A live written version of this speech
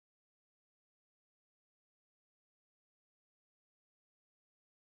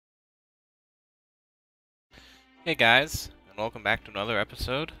Hey guys, and welcome back to another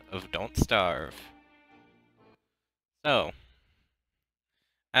episode of Don't Starve. So,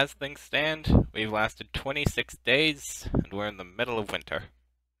 as things stand, we've lasted 26 days, and we're in the middle of winter.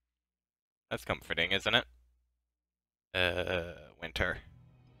 That's comforting, isn't it? Winter.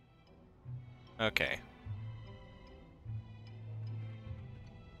 Okay.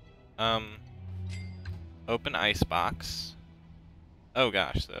 Um, open icebox. Oh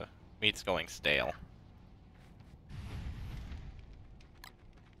gosh, the meat's going stale.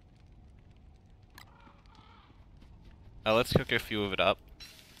 Let's cook a few of it up.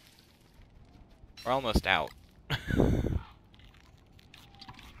 We're almost out.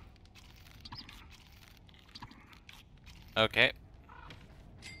 Okay.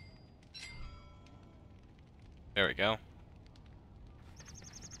 There we go.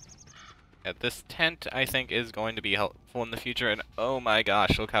 Yeah, this tent, I think, is going to be helpful in the future, and oh my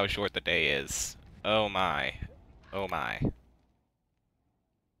gosh, look how short the day is. Oh my. Oh my.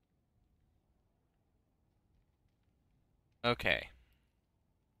 Okay.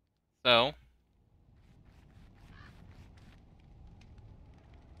 So,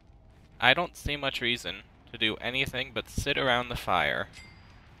 I don't see much reason to do anything but sit around the fire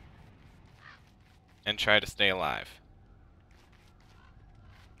and try to stay alive.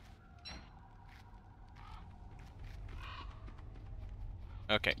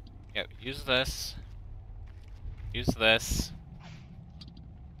 Okay. Yeah, use this. Use this.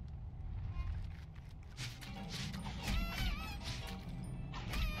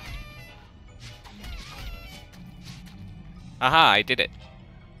 Aha, I did it.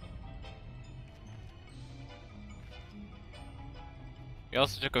 We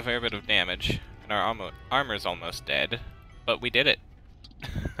also took a fair bit of damage, and our armor's almost dead, but we did it.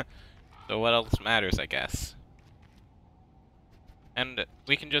 So what else matters, I guess? And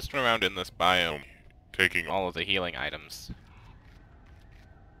we can just run around in this biome, taking all of the healing items.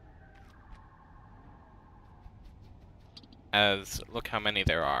 As, look how many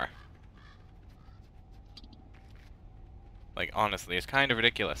there are. Like, honestly, it's kind of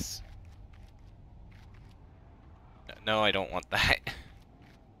ridiculous. No, I don't want that.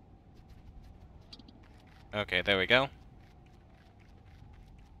 Okay, there we go.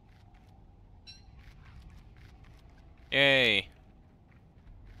 Yay!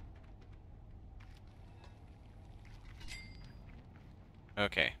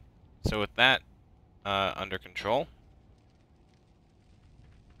 Okay, so with that under control,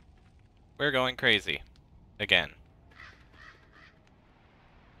 we're going crazy. Again.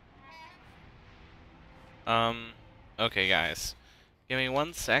 Okay guys. Give me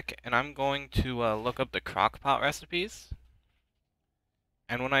 1 sec, and I'm going to look up the crockpot recipes.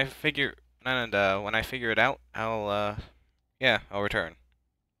 And when I figure it out, I'll return.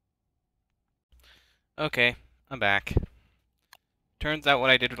 Okay, I'm back. Turns out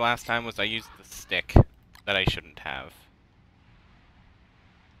what I did last time was I used the stick that I shouldn't have.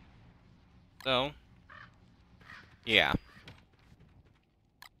 So, yeah.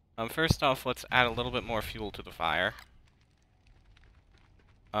 First off, let's add a little bit more fuel to the fire.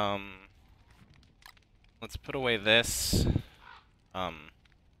 Let's put away this. I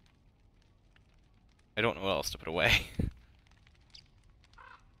don't know what else to put away.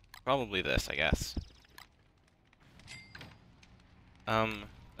 Probably this, I guess. Then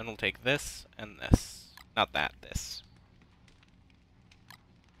we'll take this and this. Not that, this.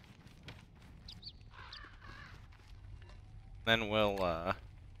 Then we'll,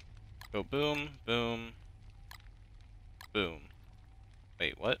 go boom, boom, boom.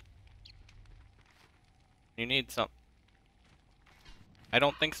 Wait, what? You need some... I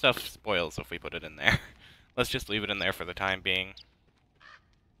don't think stuff spoils if we put it in there. Let's just leave it in there for the time being.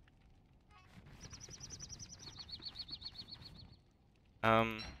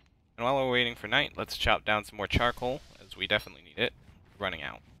 And while we're waiting for night, let's chop down some more charcoal, as we definitely need it. Running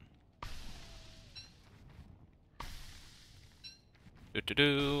out.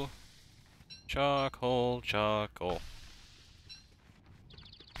 Do-do-do. Charcoal, charcoal.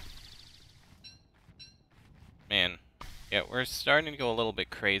 Man. Yeah, we're starting to go a little bit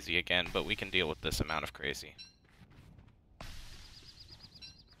crazy again, but we can deal with this amount of crazy.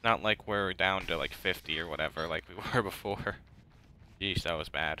 Not like we're down to like 50 or whatever like we were before. Yeesh, that was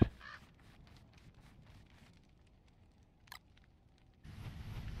bad.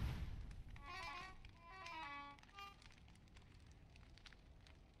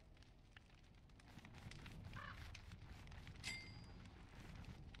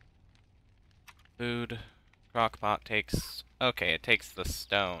 Food. Crockpot takes... Okay, it takes the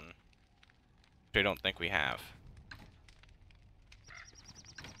stone. Which I don't think we have.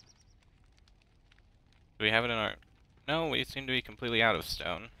 Do we have it in our... No, we seem to be completely out of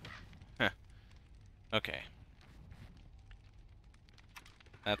stone. Huh. Okay.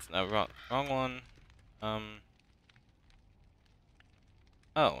 That's no wrong one.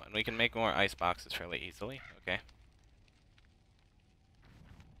 Oh, and we can make more ice boxes fairly easily. Okay.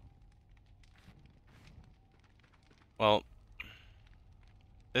 Well,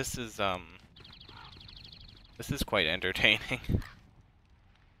 this is quite entertaining.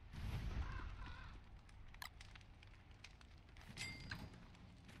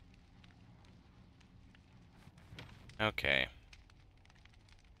 Okay.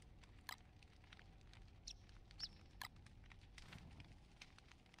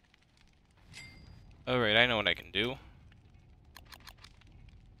 Alright, I know what I can do.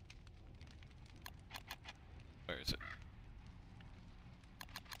 Where is it?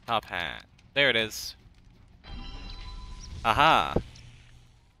 Top hat. There it is. Aha!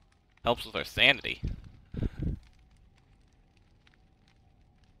 Helps with our sanity.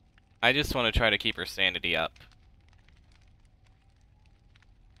 I just want to try to keep her sanity up.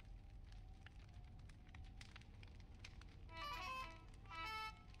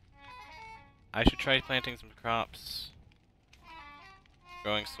 I should try planting some crops.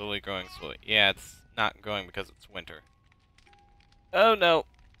 Growing slowly, growing slowly. Yeah, it's not growing because it's winter. Oh no!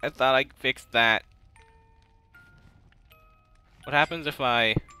 I thought I fixed that. What happens if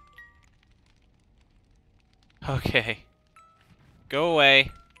I... Okay. Go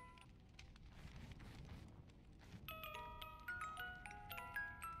away.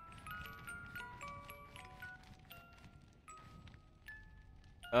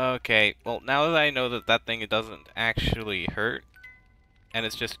 Okay, well, now that I know that that thing, it doesn't actually hurt, and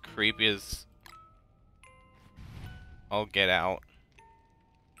it's just creepy as... I'll get out.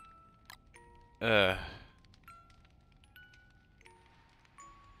 Ugh.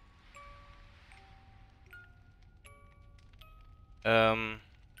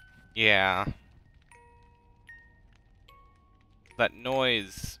 Yeah. That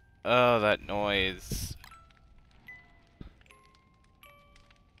noise. Oh, that noise.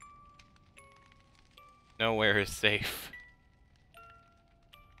 Nowhere is safe.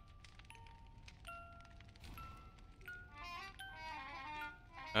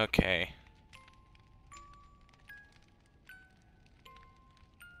 Okay.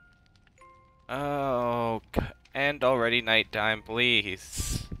 Oh, and already nighttime,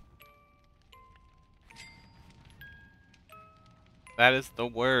 please. That is the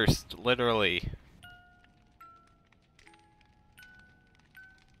worst, literally.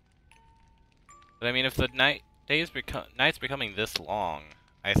 But I mean, if the night's becoming this long,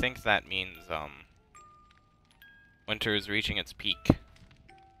 I think that means winter is reaching its peak,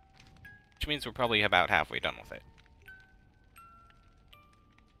 which means we're probably about halfway done with it.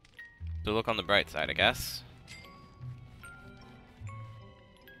 So look on the bright side, I guess.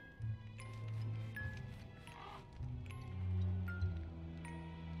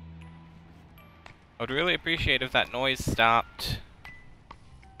 I would really appreciate if that noise stopped.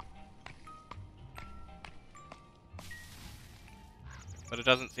 But it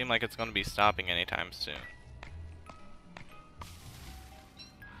doesn't seem like it's going to be stopping anytime soon.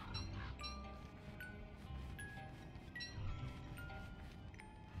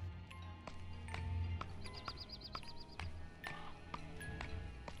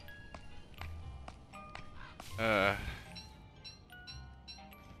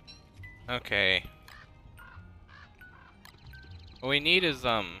 Okay. What we need is,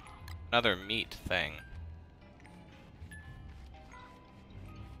 another meat thing.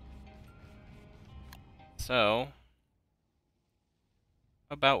 So,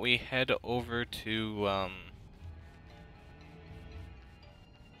 how about we head over to,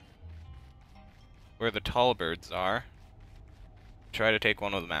 where the tall birds are. Try to take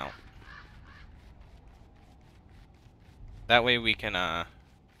one of them out. That way we can,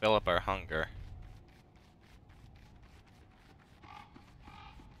 fill up our hunger.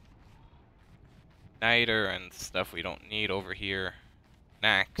 Niter and stuff we don't need over here.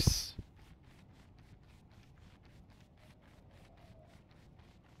 Nax.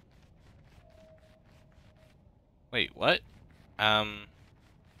 Wait, what?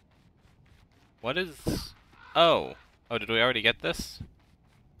 What is... Oh. Oh, did we already get this?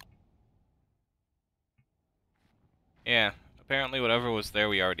 Yeah, apparently whatever was there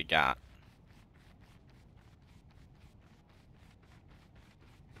we already got.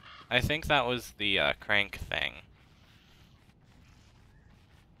 I think that was the, crank thing.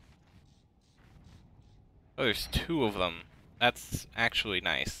 Oh, there's two of them. That's actually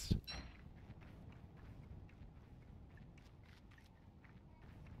nice.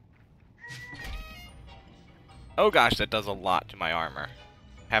 Oh gosh, that does a lot to my armor.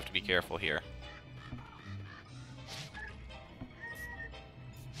 Have to be careful here.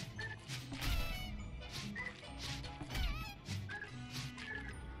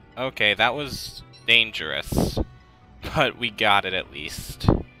 Okay, that was dangerous, but we got it at least.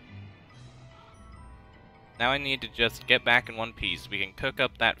 Now I need to just get back in one piece. We can cook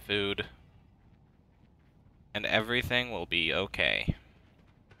up that food, and everything will be okay.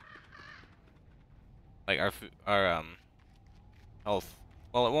 Like our health.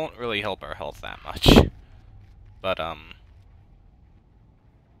 Well, it won't really help our health that much, but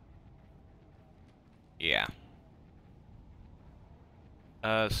yeah.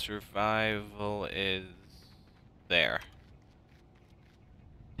 Survival is there.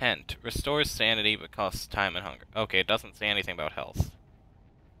 Hint, restores sanity but costs time and hunger. Okay, it doesn't say anything about health.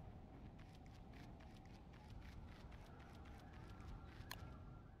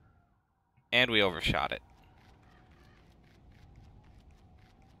 And we overshot it.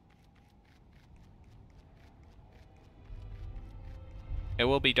 It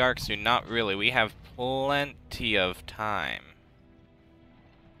will be dark soon. Not really. We have plenty of time.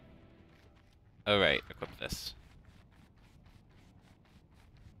 Alright, equip this.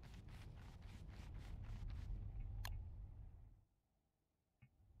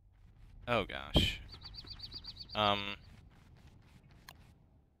 Oh gosh.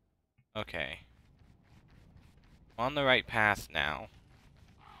 Okay. On the right path now.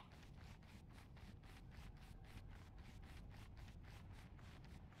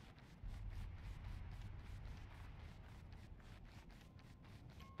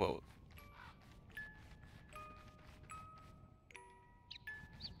 Whoa.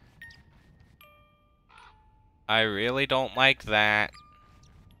 I really don't like that.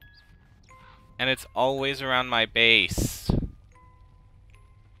 And it's always around my base.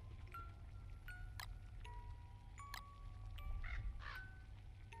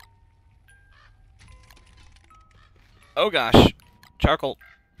 Oh gosh. Charcoal.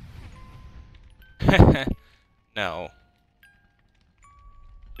 No.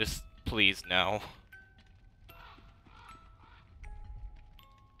 Just please no.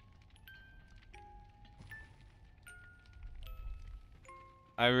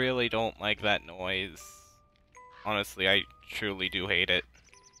 I really don't like that noise. Honestly, I truly do hate it.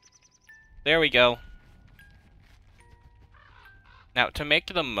 There we go. Now, to make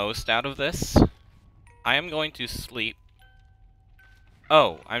the most out of this, I am going to sleep.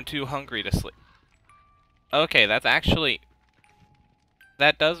 Oh, I'm too hungry to sleep. Okay, that's actually...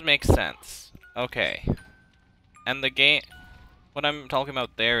 That does make sense. Okay. And the game... What I'm talking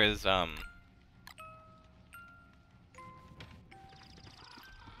about there is,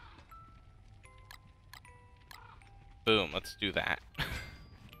 boom, let's do that.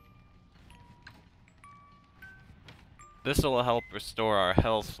 This will help restore our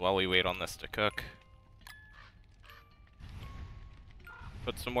health while we wait on this to cook.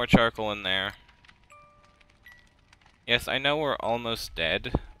 Put some more charcoal in there. Yes, I know we're almost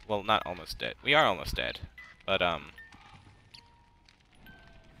dead. Well, not almost dead. We are almost dead. But,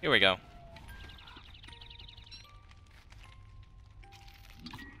 here we go.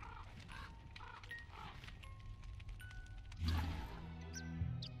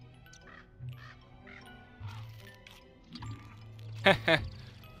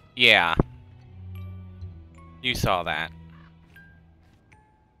 Yeah. You saw that.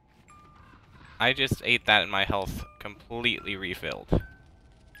 I just ate that and my health completely refilled.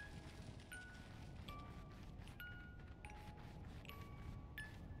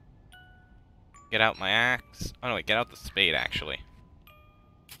 Get out my axe. Oh no, wait, get out the spade, actually.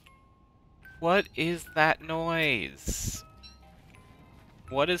 What is that noise?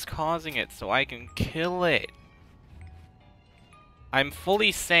 What is causing it so I can kill it? I'm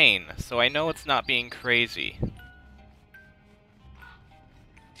fully sane, so I know it's not being crazy.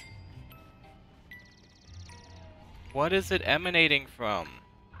 What is it emanating from?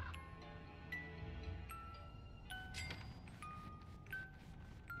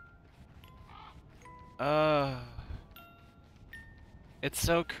 It's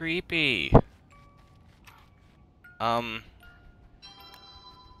so creepy.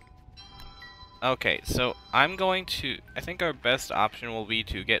 Okay, so I'm going to... I think our best option will be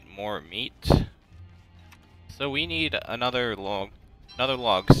to get more meat. So we need another log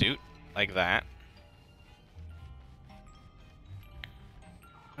suit, like that.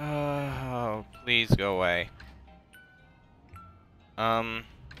 Oh, please go away. And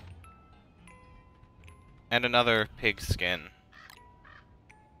another pig skin.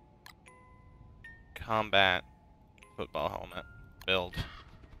 Combat football helmet build.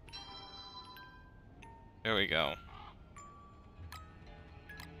 There we go.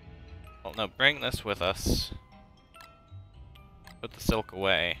 Well, no, bring this with us. Put the silk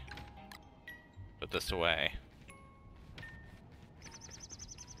away. Put this away.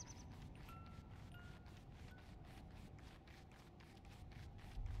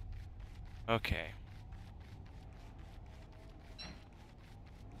 Okay.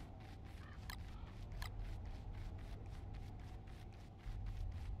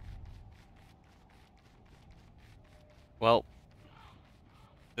 Well,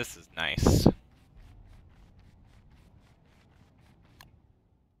 this is nice.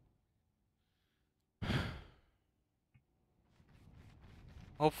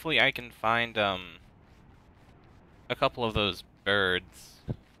 Hopefully I can find, a couple of those birds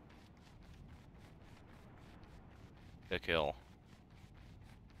to kill.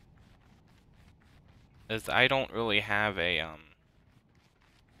 As I don't really have a,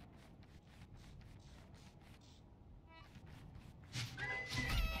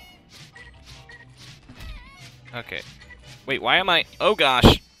 Okay. Wait, why am I... Oh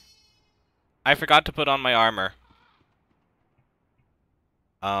gosh! I forgot to put on my armor.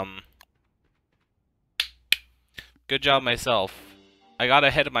 Good job myself. I got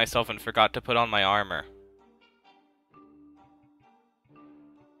ahead of myself and forgot to put on my armor.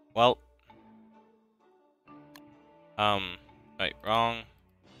 Well. Right, wrong.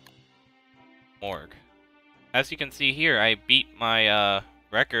 Morgue. As you can see here, I beat my,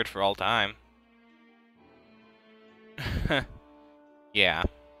 record for all time. Yeah.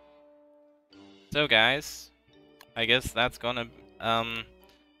 So guys, I guess that's gonna,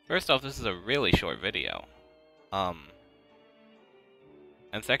 first off, this is a really short video. And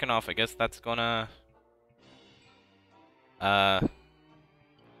second off, I guess that's gonna,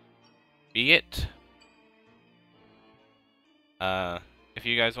 be it. If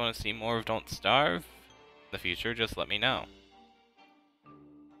you guys want to see more of Don't Starve in the future, just let me know.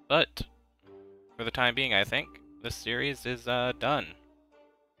 But, for the time being, I think this series is, done.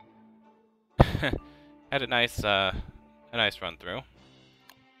 Had a nice run through.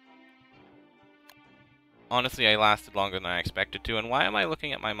 Honestly, I lasted longer than I expected to, and why am I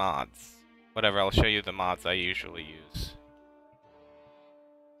looking at my mods? Whatever, I'll show you the mods I usually use.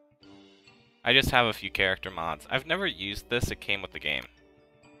 I just have a few character mods. I've never used this, it came with the game.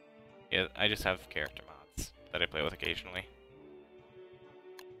 Yeah, I just have character mods that I play with occasionally.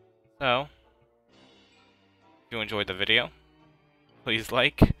 So, if you enjoyed the video, please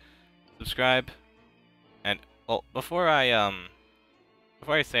like, subscribe, and, well, before I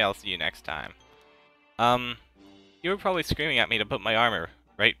say I'll see you next time, you were probably screaming at me to put my armor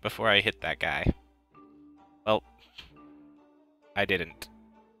right before I hit that guy. Well, I didn't.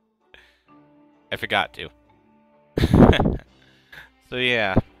 I forgot to. So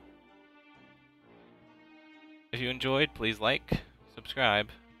yeah. If you enjoyed, please like, subscribe,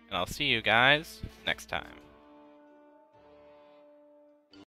 and I'll see you guys next time.